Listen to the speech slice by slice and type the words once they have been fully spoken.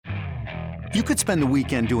You could spend the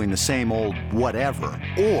weekend doing the same old whatever,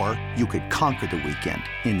 or you could conquer the weekend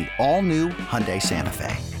in the all-new Hyundai Santa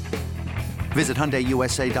Fe. Visit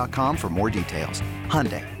HyundaiUSA.com for more details.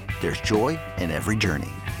 Hyundai, there's joy in every journey.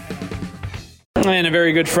 And a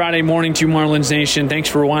very good Friday morning to Marlins Nation. Thanks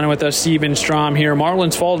for winding with us. Steven Strom here.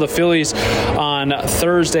 Marlins fall to the Phillies on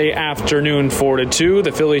Thursday afternoon, 4-2.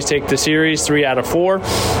 The Phillies take the series 3 out of 4.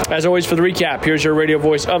 As always, for the recap, here's your radio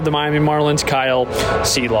voice of the Miami Marlins, Kyle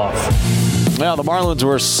Seeloff. Well, the Marlins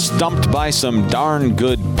were stumped by some darn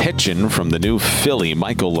good pitching from the new Philly,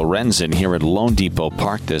 Michael Lorenzen, here at Lone Depot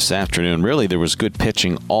Park this afternoon. Really, there was good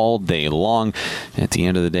pitching all day long. At the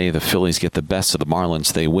end of the day, the Phillies get the best of the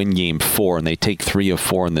Marlins. They win Game 4, and they take 3 of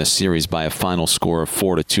 4 in this series by a final score of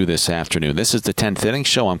 4-2 this afternoon. This is the 10th Inning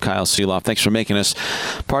Show. I'm Kyle Seeloff. Thanks for making us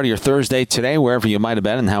part of your Thursday today, wherever you might have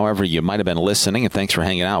been and however you might have been listening. And thanks for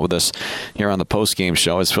hanging out with us here on the postgame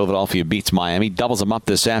show as Philadelphia beats Miami, doubles them up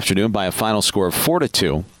this afternoon by a final score of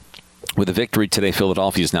 4-2. With a victory today,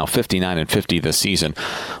 Philadelphia is now 59-50 this season,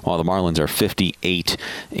 while the Marlins are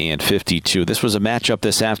 58-52. This was a matchup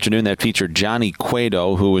this afternoon that featured Johnny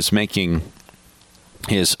Cueto, who was making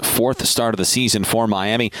his 4th start of the season for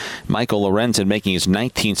Miami. Michael Lorenzen making his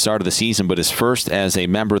 19th start of the season, but his first as a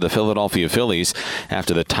member of the Philadelphia Phillies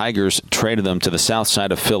after the Tigers traded them to the south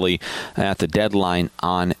side of Philly at the deadline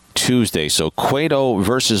on Tuesday. So Cueto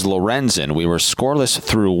versus Lorenzen. We were scoreless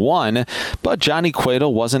through 1, but Johnny Cueto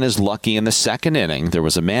wasn't as lucky in the second inning. There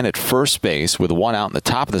was a man at first base with 1 out in the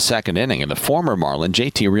top of the second inning, and the former Marlin,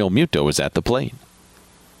 JT Realmuto, was at the plate.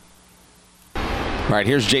 All right,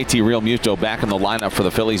 here's JT Realmuto back in the lineup for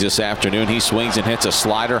the Phillies this afternoon. He swings and hits a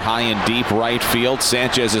slider high and deep right field.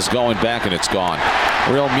 Sanchez is going back, and it's gone.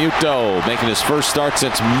 Realmuto making his first start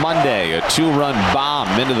since Monday. A 2-run bomb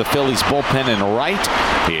into the Phillies bullpen and right.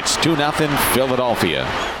 It's 2-0 Philadelphia.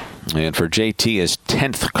 And for JT, his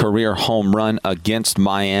 10th career home run against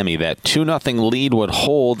Miami. That 2-0 lead would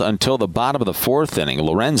hold until the bottom of the 4th inning.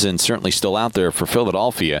 Lorenzen certainly still out there for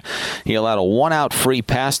Philadelphia. He allowed a 1-out free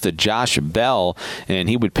pass to Josh Bell, and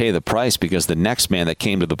he would pay the price because the next man that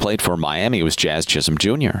came to the plate for Miami was Jazz Chisholm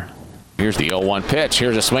Jr. Here's the 0-1 pitch.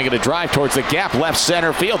 Here's a swing and a drive towards the gap, left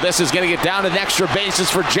center field. This is going to get down to the extra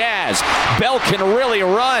bases for Jazz. Bell can really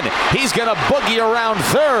run. He's going to boogie around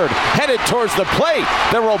third, headed towards the plate.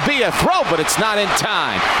 There will be a throw, but it's not in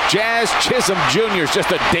time. Jazz Chisholm Jr. is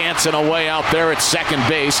just a dancing away out there at second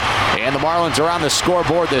base. And the Marlins are on the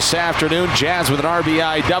scoreboard this afternoon. Jazz with an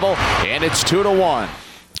RBI double, and it's 2-1.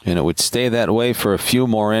 And it would stay that way for a few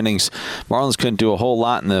more innings. Marlins couldn't do a whole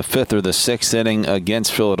lot in the 5th or the 6th inning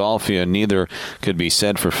against Philadelphia. Neither could be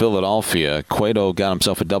said for Philadelphia. Cueto got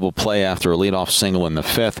himself a double play after a leadoff single in the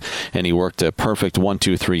 5th, and he worked a perfect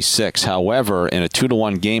 1-2-3-6. However, in a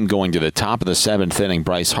 2-1 game going to the top of the 7th inning,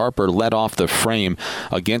 Bryce Harper led off the frame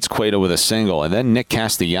against Cueto with a single. And then Nick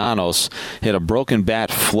Castellanos hit a broken bat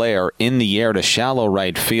flare in the air to shallow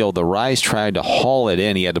right field. The Rise tried to haul it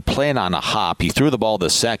in. He had to play it on a hop. He threw the ball to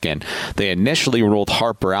second. They initially ruled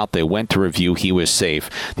Harper out. They went to review. He was safe.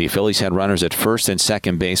 The Phillies had runners at first and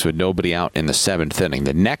second base with nobody out in the 7th inning.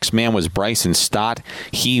 The next man was Bryson Stott.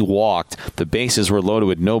 He walked. The bases were loaded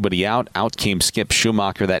with nobody out. Out came Skip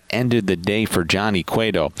Schumacher. That ended the day for Johnny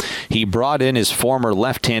Cueto. He brought in his former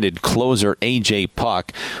left-handed closer, A.J.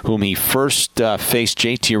 Puck, whom he first faced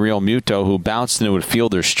JT Realmuto, who bounced into a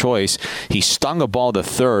fielder's choice. He stung a ball to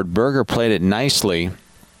third. Berger played it nicely.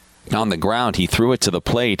 On the ground, he threw it to the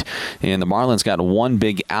plate, and the Marlins got 1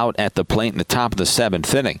 big out at the plate in the top of the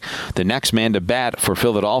 7th inning. The next man to bat for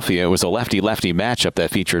Philadelphia was a lefty-lefty matchup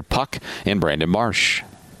that featured Puck and Brandon Marsh.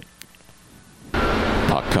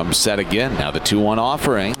 Puck comes set again. Now the 2-1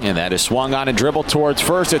 offering, and that is swung on and dribbled towards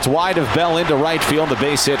first. It's wide of Bell into right field. The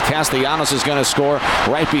base hit. Castellanos is going to score.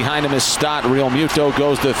 Right behind him is Stott. Realmuto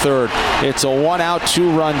goes to third. It's a 1-out,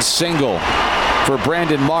 2-run single for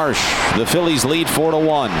Brandon Marsh. The Phillies lead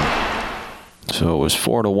 4-1. So it was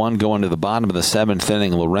 4-1 going to the bottom of the 7th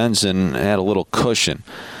inning. Lorenzen had a little cushion.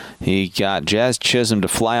 He got Jazz Chisholm to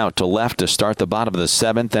fly out to left to start the bottom of the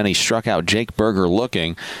 7th. Then he struck out Jake Berger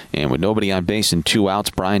looking. And with nobody on base and 2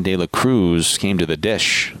 outs, Brian De La Cruz came to the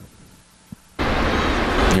dish.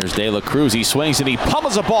 Here's De La Cruz. He swings and he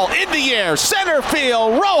pummels a ball in the air. Center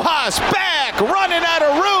field. Rojas back. Running out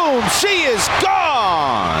of room. She is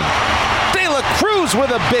gone. De La Cruz with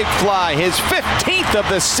a big fly. His 15th of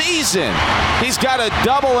the season. He's got a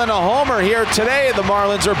double and a homer here today. The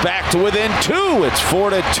Marlins are back to within 2. It's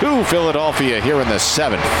 4-2 Philadelphia here in the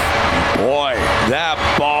 7th. Boy, that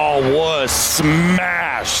ball was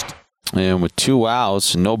smashed. And with 2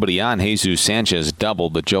 outs, nobody on, Jesus Sanchez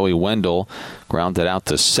doubled, but Joey Wendell grounded out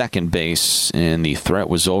to second base, and the threat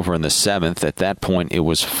was over in the 7th. At that point, it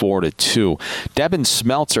was 4-2. Devin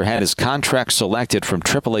Smeltzer had his contract selected from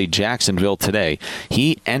AAA Jacksonville today.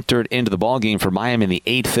 He entered into the ballgame for Miami in the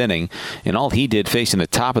 8th inning, and all he did facing the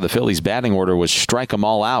top of the Phillies batting order was strike them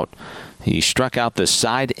all out. He struck out the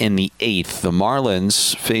side in the 8th. The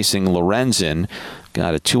Marlins, facing Lorenzen,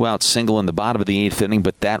 got a 2-out single in the bottom of the 8th inning,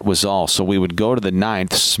 but that was all. So we would go to the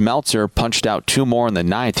 9th. Smeltzer punched out 2 more in the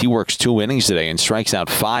 9th. He works 2 innings today and strikes out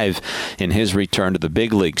 5 in his return to the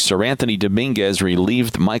big leagues. Sir Anthony Dominguez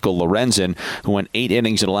relieved Michael Lorenzen, who went 8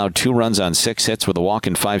 innings and allowed 2 runs on 6 hits with a walk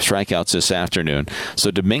and 5 strikeouts this afternoon.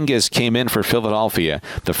 So Dominguez came in for Philadelphia.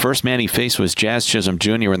 The first man he faced was Jazz Chisholm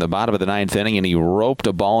Jr. in the bottom of the 9th inning, and he roped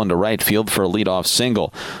a ball into right field for a leadoff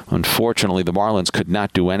single. Unfortunately, the Marlins could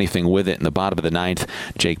not do anything with it in the bottom of the 9th.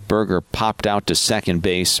 Jake Berger popped out to second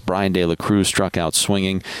base. Brian De La Cruz struck out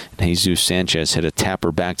swinging. And Jesus Sanchez hit a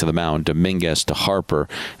tapper back to the mound. Dominguez to Harper,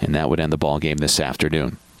 and that would end the ball game this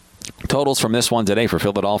afternoon. Totals from this one today for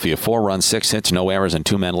Philadelphia: 4 runs, 6 hits, no errors, and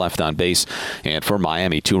 2 men left on base. And for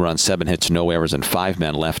Miami, 2 runs, 7 hits, no errors, and 5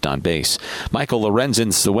 men left on base. Michael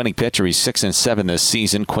Lorenzen's the winning pitcher. He's 6-7 this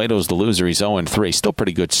season. Cueto's the loser. He's 0-3. Still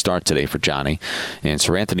pretty good start today for Johnny. And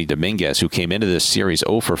Sir Anthony Dominguez, who came into this series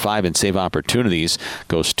 0-5 in save opportunities,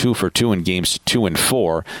 goes 2-2 in games 2 and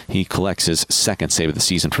 4. He collects his 2nd save of the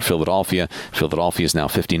season for Philadelphia. Philadelphia is now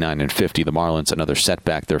 59-50. The Marlins, another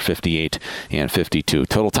setback. They're 58-52.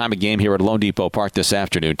 Total time of game here at Lone Depot Park this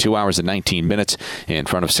afternoon, 2 hours and 19 minutes in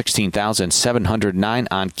front of 16,709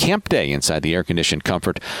 on camp day inside the air-conditioned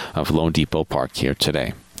comfort of Lone Depot Park here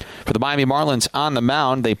today. For the Miami Marlins on the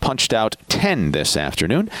mound, they punched out 10 this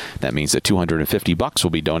afternoon. That means that $250 will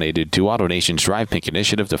be donated to AutoNation's Drive Pink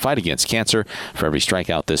initiative to fight against cancer. For every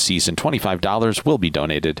strikeout this season, $25 will be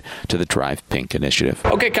donated to the Drive Pink initiative.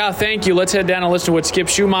 Okay, Kyle, thank you. Let's head down and listen to what Skip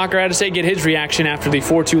Schumacher had to say, get his reaction after the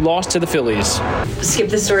 4-2 loss to the Phillies. Skip,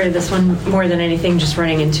 the story of this one, more than anything, just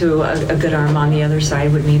running into a good arm on the other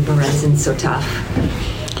side would make Lorenzen so tough.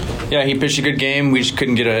 Yeah, he pitched a good game. We just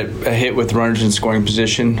couldn't get a hit with runners in scoring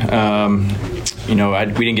position. We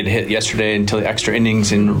didn't get a hit yesterday until the extra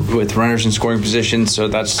innings and with runners in scoring position. So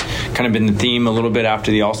that's kind of been the theme a little bit after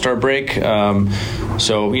the All-Star break.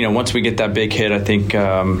 Once we get that big hit, I think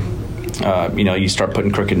you start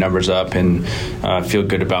putting crooked numbers up and feel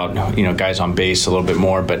good about guys on base a little bit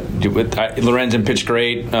more. But Lorenzen pitched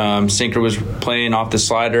great. Sinker was playing off the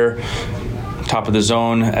slider, top of the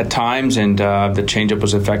zone at times, and the changeup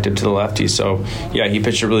was effective to the lefty. So yeah, he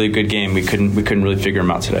pitched a really good game. We couldn't really figure him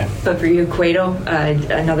out today. But for you, Cueto,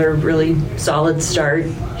 another really solid start.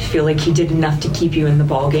 I feel like he did enough to keep you in the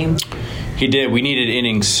ball game. He did. We needed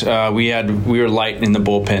innings. We were light in the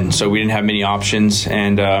bullpen, so we didn't have many options.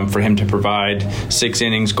 And for him to provide 6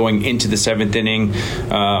 innings going into the 7th inning,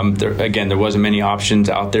 there wasn't many options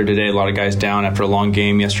out there today. A lot of guys down after a long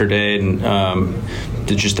game yesterday, and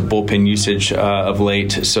just the bullpen usage of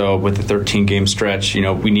late. So with the 13-game stretch,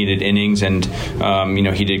 we needed innings, and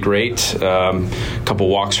he did great. A couple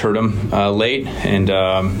walks hurt him late, and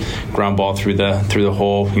ground ball through the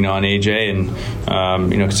hole, on AJ,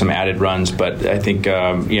 and some added runs. But I think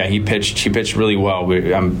he pitched really well.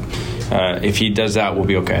 If he does that, we'll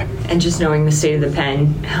be okay. And just knowing the state of the pen,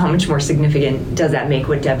 how much more significant does that make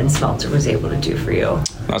what Devin Smeltzer was able to do for you?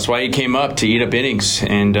 That's why he came up, to eat up innings,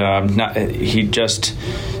 and he just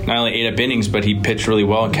not only ate up innings, but he pitched really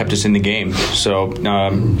well and kept us in the game. So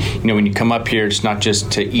when you come up here, it's not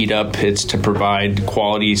just to eat up; it's to provide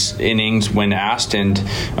quality innings when asked, and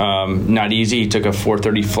not easy. He took a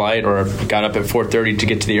 4:30 flight, or got up at 4:30 to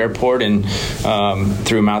get to the airport, and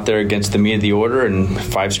threw him out there against the meat of the order, and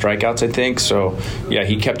 5 strikeouts, I think. So yeah,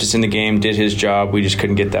 he kept us in the game, did his job. We just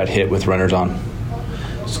couldn't get that hit with runners on.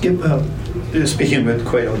 Skip, speaking with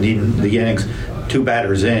Cueto needing the innings, 2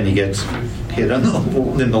 batters in, he gets hit in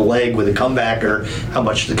the leg with a comeback, or how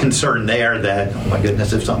much the concern there that, oh my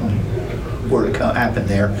goodness, if something were to happen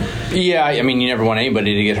there. Yeah, I mean, you never want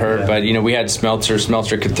anybody to get hurt, but we had Smeltzer.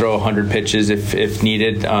 Smeltzer could throw 100 pitches if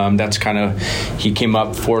needed. That's kind of, he came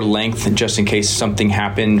up for length just in case something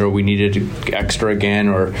happened or we needed extra again.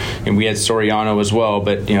 And we had Soriano as well,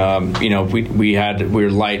 but we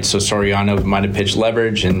were light, so Soriano might have pitched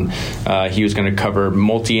leverage, and he was going to cover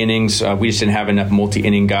multi-innings. We just didn't have enough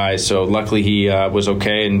multi-inning guys, so luckily he was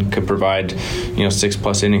okay and could provide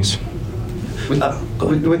 6+ innings.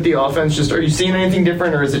 With the offense, are you seeing anything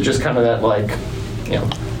different, or is it just kind of that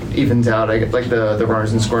evens out? I get like the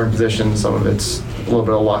runners in scoring position. Some of it's a little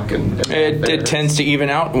bit of luck, and it tends to even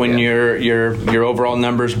out when your overall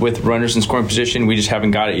numbers with runners in scoring position. We just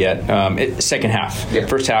haven't got it yet. Second half,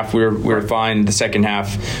 first half we were fine. The second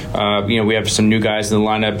half, we have some new guys in the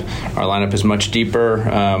lineup. Our lineup is much deeper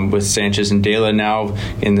with Sanchez and Dela now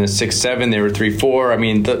in the 6-7. They were 3-4. I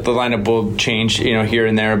mean, the lineup will change, here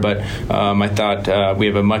and there, but I thought we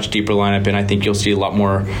have a much deeper lineup, and I think you'll see a lot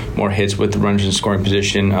more hits with the runners in scoring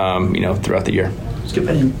position, throughout the year. Skip,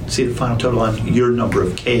 I didn't see the final total on your number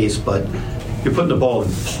of Ks, but you're putting the ball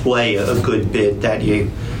in play a good bit. That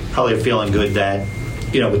you probably are feeling good that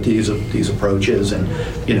with these approaches and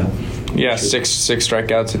six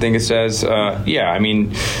strikeouts I think it says. I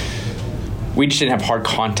mean, we just didn't have hard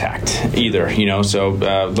contact either, so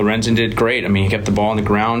Lorenzen did great. I mean, he kept the ball on the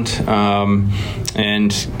ground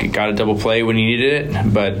and got a double play when he needed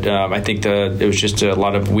it, but I think it was just a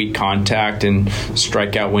lot of weak contact and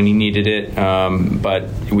strikeout when he needed it, but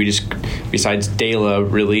we just, besides Dela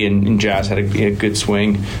really and Jazz had a good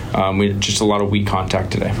swing, we had just a lot of weak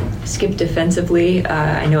contact today. Skip, defensively,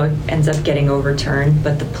 I know it ends up getting overturned,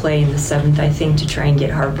 but the play in the 7th, I think, to try and get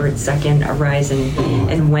Harper at second, Arise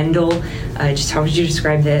and Wendell, just how would you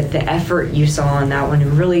describe the effort you saw on that one?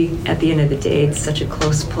 And really, at the end of the day, it's such a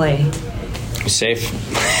close play. Safe.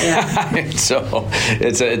 Yeah. So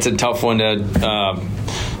it's a tough one to.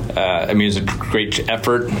 I mean, it was a great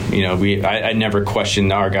effort. I never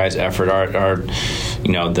questioned our guys' effort, our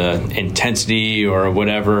the intensity or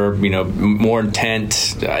whatever. More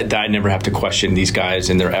intent. I never have to question these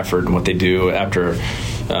guys and their effort and what they do after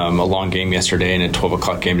a long game yesterday and a 12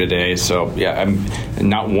 o'clock game today. So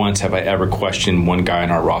not once have I ever questioned one guy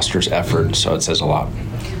on our roster's effort. So it says a lot.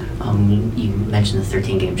 You mentioned the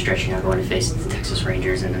 13-game stretch you're now going to face the Texas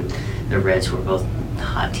Rangers and the Reds, who are both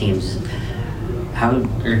hot teams. How are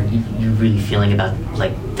you really feeling about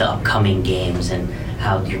the upcoming games and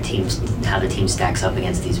how the team stacks up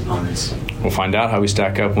against these opponents? We'll find out how we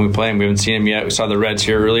stack up when we play them. We haven't seen them yet. We saw the Reds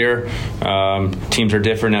here earlier. Teams are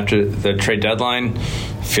different after the trade deadline.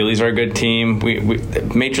 Phillies are a good team. We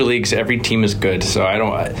major leagues, every team is good. So I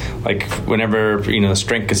don't whenever the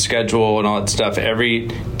strength of schedule and all that stuff. Every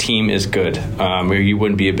team is good. You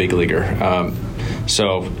wouldn't be a big leaguer.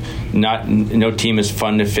 So no team is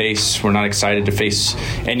fun to face. We're not excited to face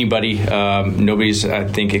anybody. Nobody's, I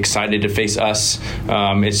think, excited to face us.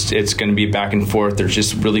 It's going to be back and forth. There's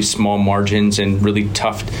just really small margins and really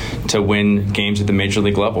tough to win games at the major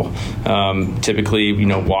league level. Typically,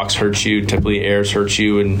 walks hurt you. Typically, errors hurt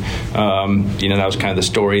you, and that was kind of the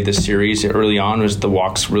story of this series. Early on was the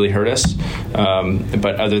walks really hurt us.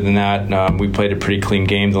 But other than that, we played a pretty clean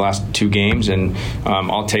game the last 2 games, and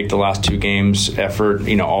I'll take the last 2 games effort,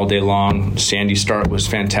 all day long. Sandy's start was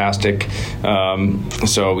fantastic.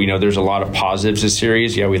 So there's a lot of positives this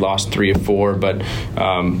series. Yeah, we lost 3 of 4, but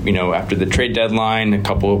after the trade deadline, a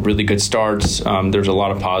couple of really good starts. There's a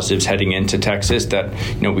lot of positives heading into Texas that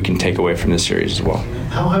we can take away from this series as well.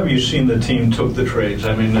 How have you seen the team took the trades?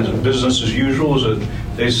 I mean, is it business as usual? Is it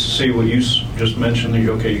they see what you just mentioned? You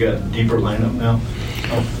got a deeper lineup now.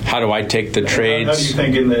 How do I take the trades? How do you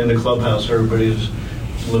think in the clubhouse everybody's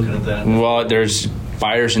looking at that? Well, there's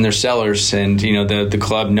buyers and their sellers, and the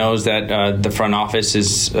club knows that the front office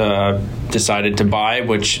is decided to buy,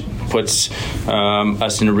 which puts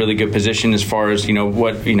us in a really good position as far as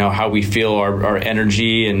how we feel our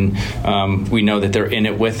energy, and we know that they're in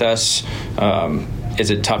it with us. Is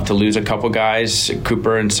it tough to lose a couple guys,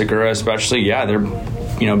 Cooper and Segura especially? Yeah, they're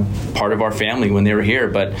part of our family when they were here,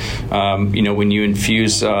 but when you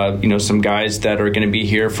infuse some guys that are going to be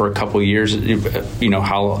here for a couple of years, we don't know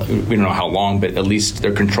how long, but at least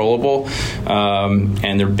they're controllable,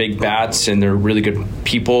 and they're big bats, and they're really good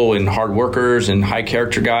people and hard workers and high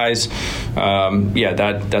character guys.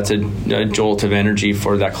 That's a jolt of energy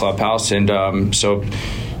for that clubhouse, and so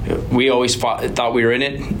we always thought we were in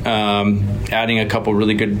it. Adding a couple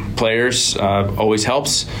really good players always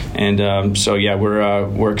helps, and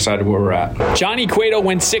we're excited where we're at. Johnny Cueto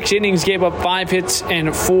went 6 innings, gave up 5 hits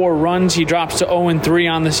and 4 runs. He drops to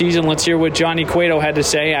 0-3 on the season. Let's hear what Johnny Cueto had to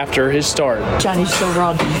say after his start. Johnny, just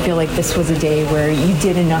overall, do you feel like this was a day where you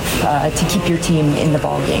did enough to keep your team in the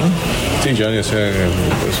ball game? Sí, Johnny,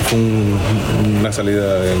 fue una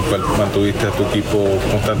salida en la cual mantuviste a tu equipo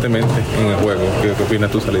constantemente en el juego. ¿Qué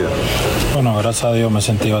opinas tu salida? Bueno, gracias a Dios me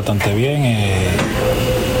sentí bastante bien.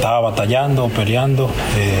 Estaba batallando, peleando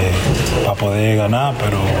para poder ganar,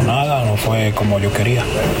 pero nada, no fue como yo quería.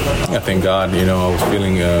 I thank God, I was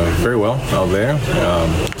feeling very well out there.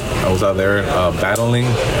 I was out there battling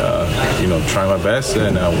try my best,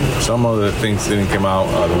 and some of the things didn't come out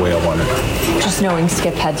the way I wanted. Just knowing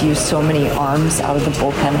Skip had to use so many arms out of the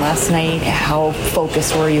bullpen last night, how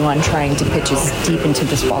focused were you on trying to pitch as deep into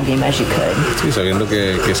this ball game as you could? Sí, sabiendo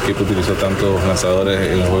que Skip utilizó tantos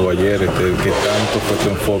lanzadores en el juego ayer, que tanto fue tu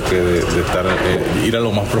enfoque de estar, ir a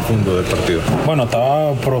lo más profundo del partido. Bueno,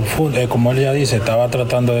 estaba profundo, como él ya dice, estaba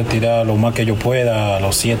tratando de tirar lo más que yo pueda,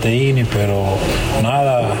 los 7 innings, pero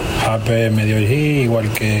nada, Harper me dio el hit, igual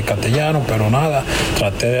que Castellano, pero nada,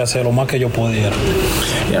 traté de hacer lo más que yo podía.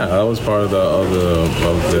 Yeah, that was part of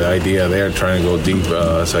the idea there, trying to go deep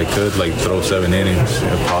as I could, like throw 7 innings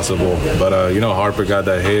if possible. But Harper got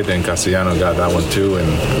that hit and Castellano got that one too, and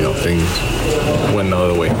things went the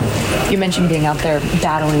other way. You mentioned being out there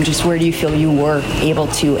battling. Just where do you feel you were able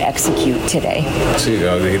to execute today? Sí,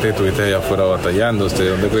 dijiste que estuviste allá afuera batallando.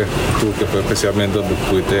 ¿Dónde crees tú que fue especialmente donde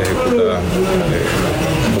pudiste ejecutar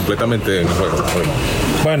completamente en el juego?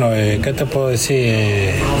 Bueno, ¿qué te puedo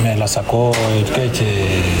decir? Me la sacó el catch,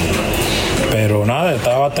 pero nada,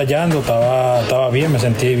 estaba batallando, estaba bien, me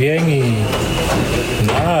sentí bien y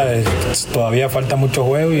nada, todavía falta mucho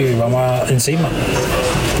juego y vamos encima.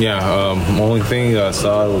 Yeah, only thing I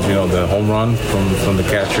saw was the home run from the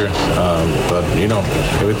catcher, but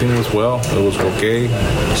everything was well. It was okay.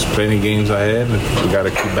 There's plenty of games ahead. We got to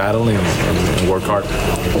keep battling and work hard.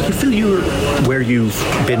 You feel you're where you've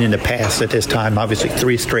been in the past at this time? Obviously,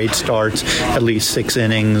 3 straight starts, at least 6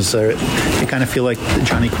 innings. You kind of feel like the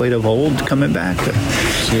Johnny Cueto of old coming back.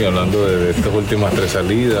 Sí, hablando de estas últimas 3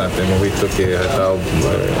 salidas, hemos visto que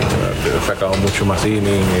ha sacado mucho más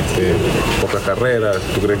innings, pocas carreras.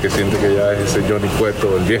 ¿Tú crees que siente que ya es ese Johnny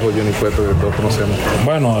Cueto, el viejo Johnny Cueto que todos conocemos?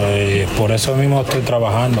 Bueno, por eso mismo estoy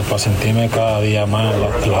trabajando, para sentirme cada día más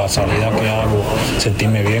la salida que hago,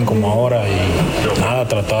 sentirme bien como ahora y nada,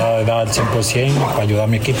 tratar de dar el 100% para ayudar a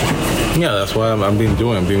mi equipo. Yeah, that's what I've been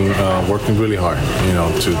doing. I've been working really hard,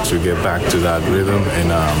 to get back to that rhythm,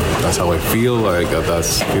 and that's how I feel. Like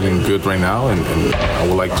that's feeling good right now, and I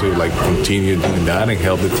would like to continue doing that and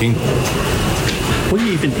help the team. What do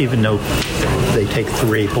you even though they take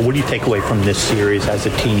 3, but what do you take away from this series as a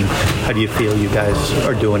team? How do you feel you guys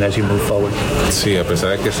are doing as you move forward? Sí, a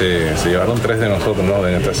pesar de que se llevaron 3 de nosotros, ¿no?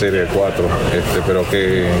 En esta serie de 4, pero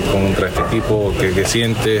que contra este equipo, ¿qué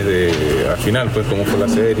sientes al final, pues, cómo fue la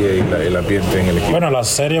serie y el ambiente en el equipo? Bueno, la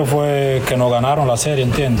serie fue que nos ganaron la serie,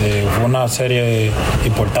 ¿entiendes? Fue una serie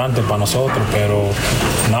importante para nosotros, pero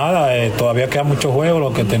nada, todavía queda mucho juego,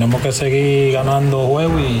 lo que tenemos que seguir ganando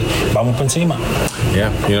juegos y vamos por encima.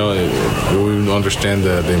 Yeah, we understand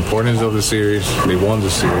the importance of the series. They won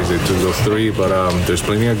the series. They took those 3, but there's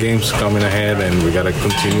plenty of games coming ahead, and we got to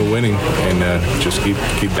continue winning and just keep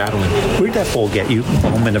battling. Where did that ball get you?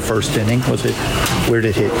 Home in the first inning? Where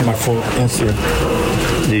did it hit? My foot.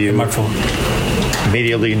 My foot.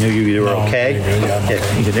 Immediately knew you were okay?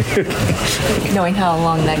 Knowing how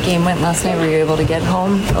long that game went last night, were you able to get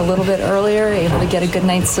home a little bit earlier, able to get a good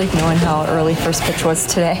night's sleep, knowing how early first pitch was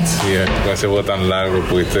today? Sí, con ese juego tan largo,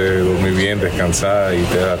 pudiste dormir bien, descansar y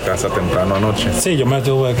te a casa temprano anoche. Sí, yo me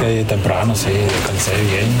tuve que ir temprano, sí, descansé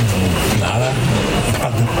bien, nada,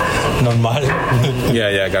 normal.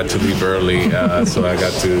 Yeah, I got to leave early, so I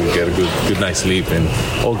got to get a good night's sleep, and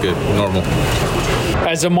all good, normal.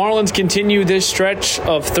 As the Marlins continue this stretch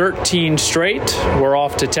of 13 straight, we're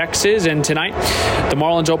off to Texas, and tonight the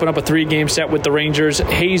Marlins open up a 3-game set with the Rangers.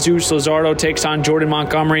 Jesus Luzardo takes on Jordan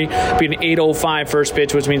Montgomery, being an 8:05 first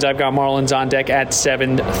pitch, which means I've got Marlins on deck at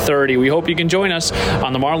 7:30. We hope you can join us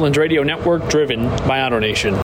on the Marlins Radio Network, driven by Auto Nation.